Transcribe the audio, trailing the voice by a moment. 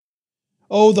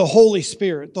Oh, the Holy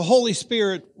Spirit. The Holy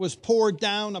Spirit was poured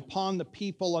down upon the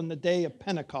people on the day of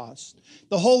Pentecost.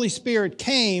 The Holy Spirit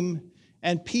came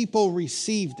and people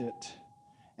received it.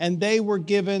 And they were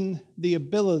given the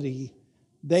ability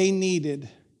they needed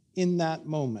in that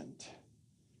moment.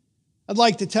 I'd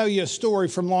like to tell you a story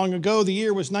from long ago. The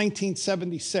year was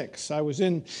 1976. I was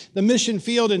in the mission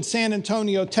field in San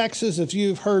Antonio, Texas, as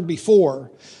you've heard before.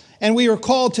 And we were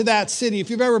called to that city.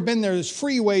 If you've ever been there, there's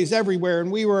freeways everywhere.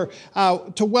 And we were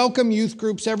to welcome youth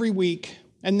groups every week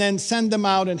and then send them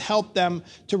out and help them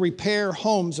to repair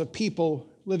homes of people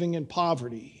living in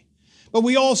poverty. But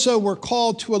we also were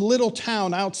called to a little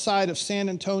town outside of San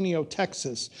Antonio,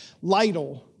 Texas,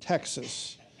 Lytle,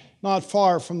 Texas, not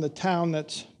far from the town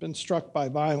that's been struck by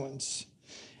violence.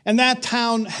 And that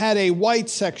town had a white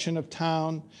section of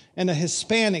town and a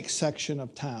Hispanic section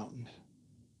of town.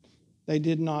 They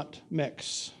did not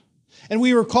mix. And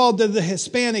we were called to the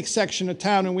Hispanic section of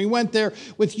town, and we went there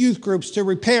with youth groups to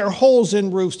repair holes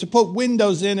in roofs, to put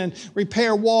windows in and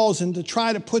repair walls, and to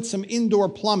try to put some indoor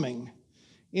plumbing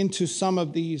into some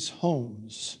of these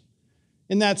homes.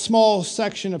 In that small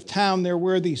section of town, there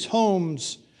were these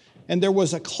homes, and there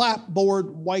was a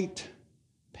clapboard white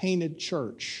painted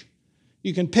church.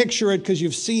 You can picture it because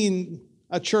you've seen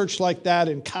a church like that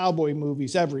in cowboy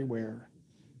movies everywhere.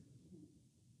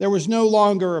 There was no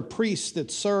longer a priest that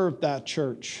served that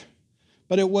church,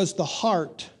 but it was the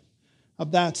heart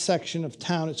of that section of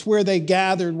town. It's where they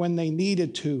gathered when they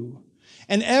needed to.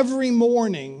 And every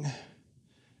morning,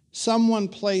 someone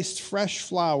placed fresh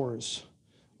flowers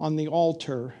on the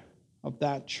altar of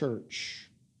that church.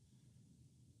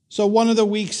 So one of the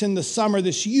weeks in the summer,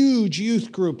 this huge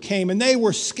youth group came, and they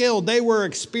were skilled, they were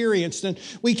experienced, and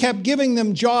we kept giving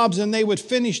them jobs, and they would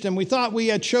finish them. We thought we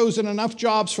had chosen enough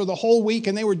jobs for the whole week,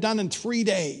 and they were done in 3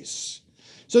 days.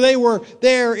 So they were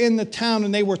there in the town,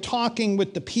 and they were talking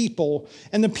with the people,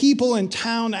 and the people in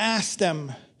town asked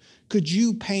them, "Could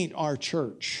you paint our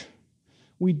church?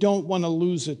 We don't want to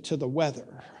lose it to the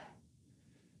weather."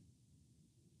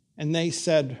 And they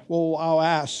said, "Well, I'll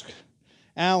ask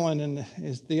Alan and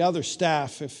the other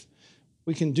staff if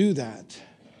we can do that."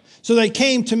 So they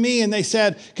came to me and they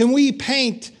said, "Can we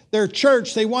paint their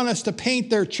church? They want us to paint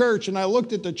their church." And I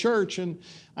looked at the church and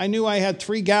I knew I had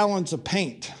 3 gallons of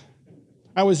paint.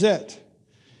 That was it.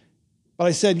 But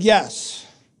I said, yes,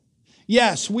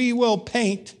 we will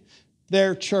paint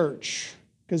their church,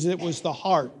 because it was the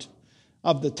heart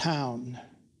of the town.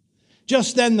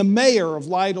 Just then, the mayor of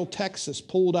Lytle, Texas,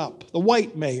 pulled up, the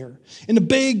white mayor, in a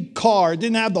big car. It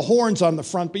didn't have the horns on the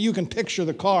front, but you can picture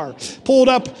the car. Pulled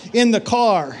up in the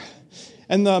car,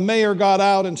 and the mayor got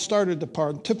out and started to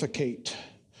pontificate.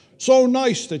 "So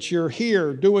nice that you're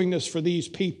here doing this for these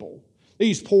people,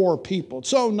 these poor people. It's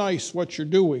so nice what you're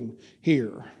doing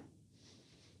here."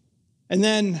 And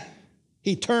then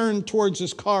he turned towards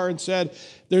his car and said,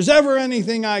 "If there's ever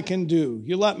anything I can do,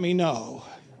 you let me know."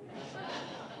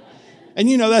 And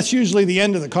that's usually the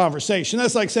end of the conversation.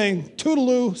 That's like saying,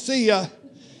 "Toodaloo, see ya.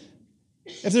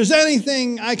 If there's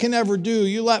anything I can ever do,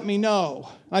 you let me know."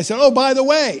 I said, "Oh, by the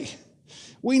way,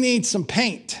 we need some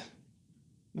paint."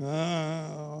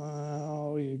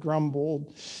 "Oh," he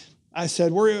grumbled. I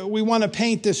said, we want to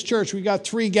paint this church. We got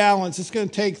 3 gallons. It's going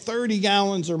to take 30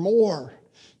 gallons or more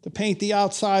to paint the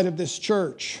outside of this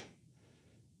church.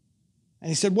 And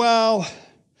he said, "Well,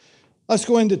 let's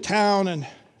go into town and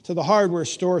to the hardware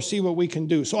store, see what we can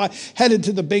do." So I headed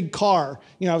to the big car.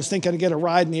 I was thinking to get a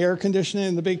ride in the air conditioning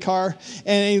in the big car.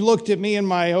 And he looked at me in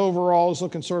my overalls,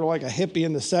 looking sort of like a hippie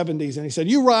in the 70s. And he said,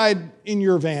 "You ride in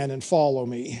your van and follow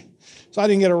me." So I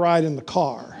didn't get a ride in the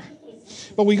car.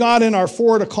 But we got in our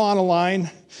Ford Econoline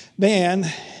van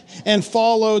and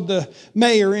followed the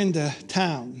mayor into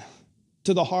town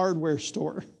to the hardware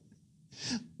store.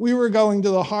 We were going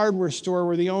to the hardware store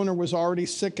where the owner was already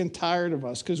sick and tired of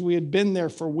us, because we had been there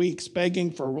for weeks begging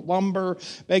for lumber,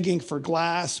 begging for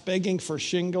glass, begging for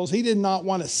shingles. He did not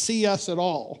want to see us at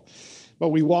all. But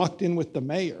we walked in with the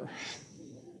mayor.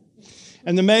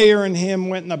 And the mayor and him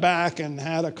went in the back and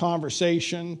had a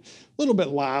conversation, a little bit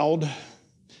loud.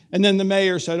 And then the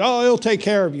mayor said, "Oh, he'll take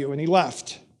care of you." And he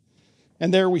left.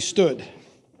 And there we stood.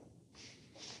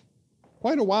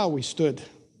 Quite a while we stood.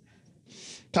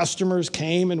 Customers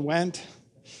came and went,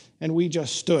 and we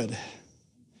just stood.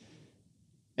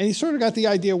 And he sort of got the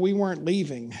idea we weren't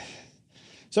leaving.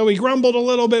 So he grumbled a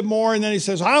little bit more, and then he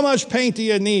says, "How much paint do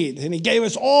you need?" And he gave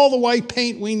us all the white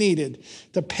paint we needed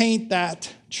to paint that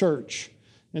church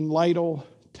in Lytle,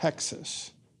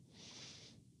 Texas.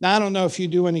 Now, I don't know if you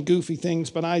do any goofy things,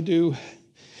 but I do.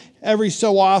 every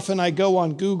so often I go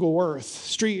on Google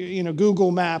Earth,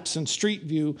 Google Maps and Street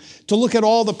View to look at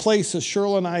all the places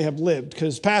Shirley and I have lived,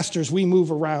 because pastors, we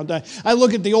move around. I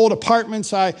look at the old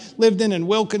apartments I lived in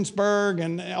Wilkinsburg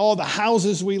and all the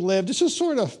houses we lived. It's just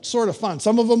sort of fun.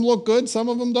 Some of them look good, some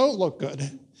of them don't look good.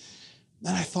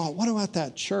 Then I thought, what about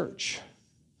that church?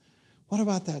 What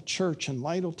about that church in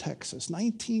Lytle, Texas,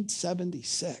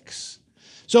 1976?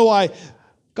 So I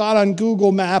got on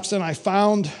Google Maps and I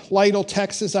found Lytle,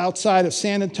 Texas, outside of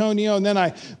San Antonio. And then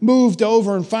I moved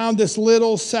over and found this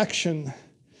little section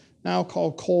now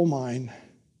called Coal Mine.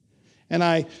 And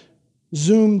I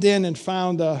zoomed in and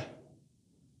found a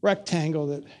rectangle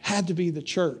that had to be the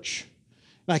church.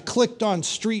 And I clicked on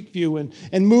Street View and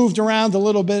moved around a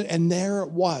little bit, and there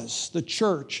it was. The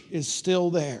church is still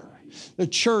there. The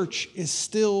church is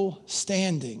still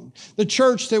standing. The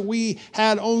church that we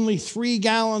had only 3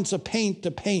 gallons of paint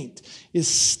to paint is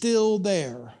still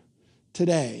there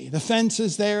today. The fence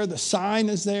is there, the sign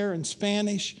is there in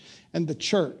Spanish, and the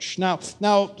church. Now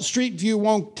Street View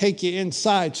won't take you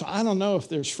inside, so I don't know if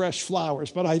there's fresh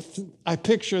flowers, but I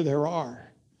picture there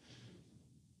are.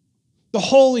 The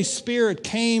Holy Spirit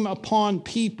came upon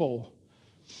people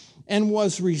and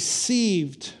was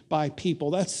received by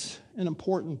people. That's an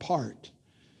important part.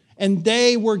 And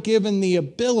they were given the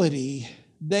ability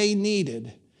they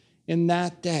needed in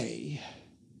that day.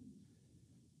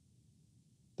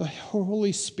 The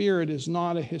Holy Spirit is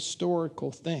not a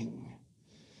historical thing.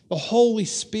 The Holy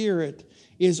Spirit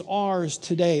is ours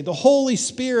today. The Holy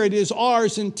Spirit is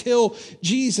ours until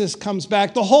Jesus comes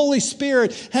back. The Holy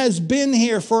Spirit has been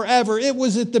here forever. It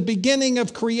was at the beginning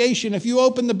of creation. If you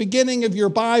open the beginning of your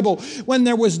Bible, when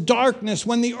there was darkness,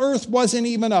 when the earth wasn't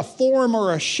even a form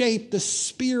or a shape, the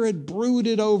Spirit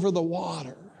brooded over the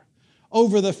water,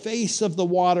 over the face of the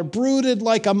water, brooded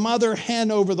like a mother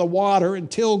hen over the water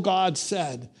until God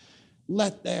said,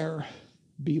 "Let there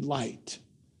be light."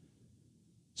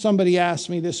 Somebody asked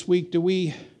me this week, do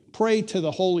we pray to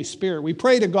the Holy Spirit? We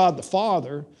pray to God the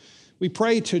Father. We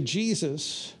pray to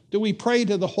Jesus. Do we pray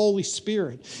to the Holy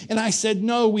Spirit? And I said,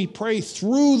 no, we pray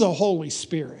through the Holy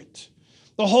Spirit.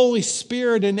 The Holy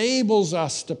Spirit enables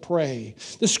us to pray.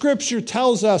 The Scripture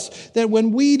tells us that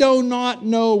when we do not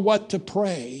know what to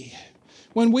pray,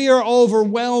 when we are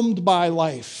overwhelmed by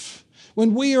life,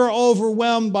 when we are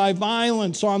overwhelmed by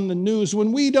violence on the news,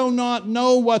 when we do not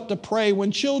know what to pray,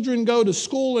 when children go to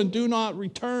school and do not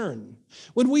return,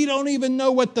 when we don't even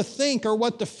know what to think or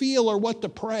what to feel or what to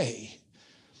pray,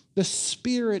 the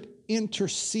Spirit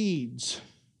intercedes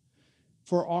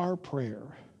for our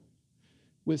prayer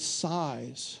with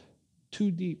sighs too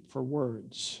deep for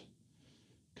words,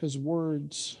 because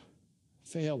words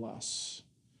fail us.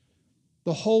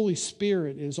 The Holy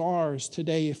Spirit is ours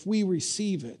today if we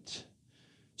receive it.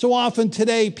 So often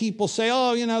today people say,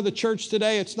 the church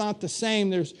today, it's not the same.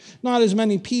 There's not as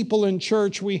many people in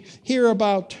church. We hear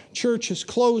about churches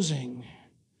closing.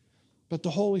 But the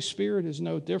Holy Spirit is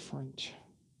no different.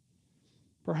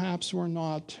 Perhaps we're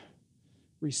not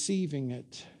receiving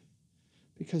it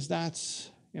because that's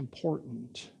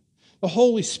important. The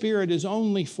Holy Spirit is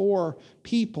only for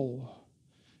people.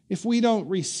 If we don't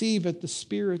receive it, the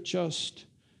Spirit just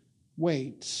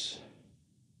waits.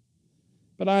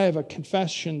 But I have a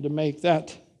confession to make.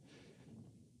 That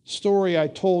story I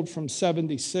told from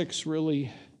 76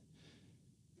 really,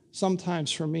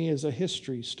 sometimes for me, is a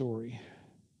history story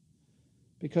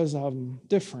because I'm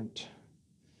different.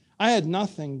 I had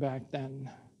nothing back then.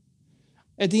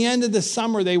 At the end of the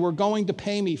summer, they were going to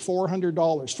pay me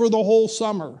 $400 for the whole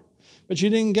summer, but you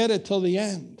didn't get it till the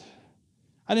end.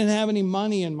 I didn't have any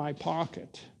money in my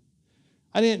pocket.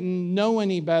 I didn't know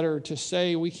any better to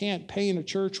say we can't paint a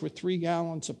church with 3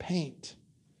 gallons of paint.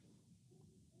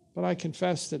 But I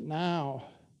confess that now,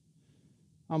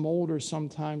 I'm older,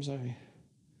 sometimes I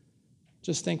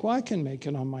just think, I can make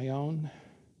it on my own.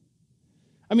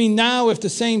 I mean, now if the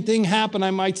same thing happened,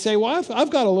 I might say,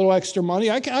 I've got a little extra money.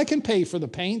 I can pay for the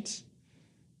paint.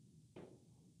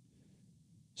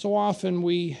 So often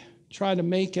we try to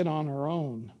make it on our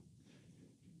own.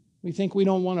 We think we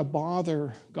don't want to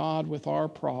bother God with our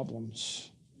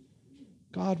problems.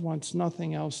 God wants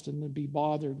nothing else than to be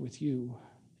bothered with you.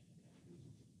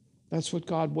 That's what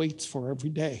God waits for every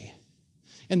day.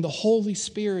 And the Holy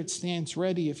Spirit stands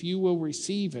ready, if you will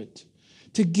receive it,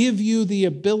 to give you the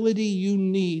ability you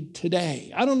need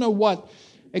today. I don't know what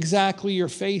exactly you're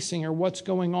facing or what's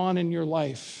going on in your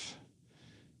life,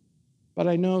 but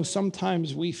I know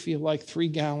sometimes we feel like 3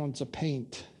 gallons of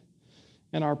paint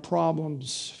and our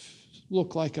problems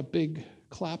look like a big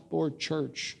clapboard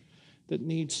church that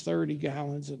needs 30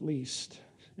 gallons at least,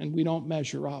 and we don't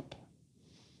measure up.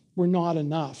 We're not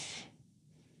enough.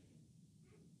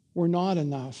 We're not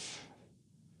enough,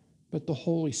 but the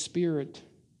Holy Spirit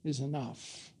is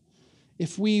enough.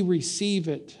 If we receive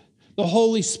it, the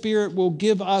Holy Spirit will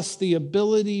give us the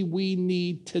ability we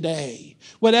need today.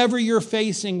 Whatever you're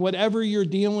facing, whatever you're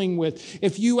dealing with,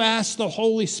 if you ask the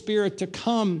Holy Spirit to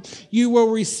come, you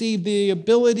will receive the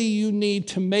ability you need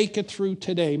to make it through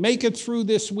today. Make it through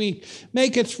this week.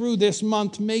 Make it through this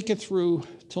month. Make it through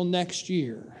till next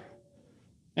year.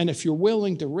 And if you're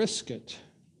willing to risk it,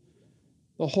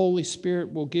 the Holy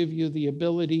Spirit will give you the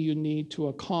ability you need to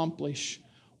accomplish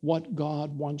what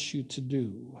God wants you to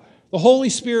do. The Holy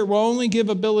Spirit will only give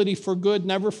ability for good,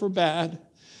 never for bad.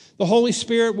 The Holy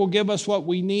Spirit will give us what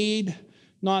we need,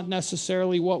 not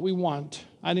necessarily what we want.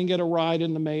 I didn't get a ride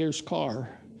in the mayor's car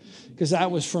because that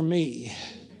was for me.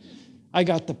 I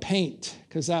got the paint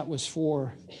because that was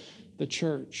for the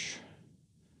church.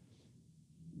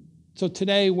 So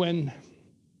today when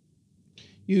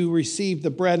you receive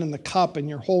the bread and the cup and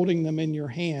you're holding them in your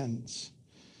hands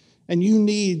and you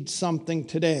need something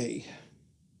today,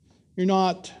 you're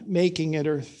not making it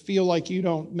or feel like you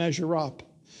don't measure up,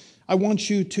 I want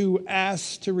you to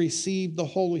ask to receive the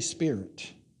Holy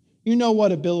Spirit. You know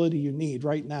what ability you need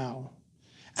right now.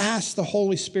 Ask the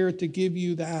Holy Spirit to give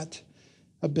you that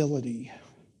ability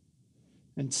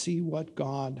and see what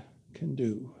God can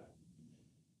do.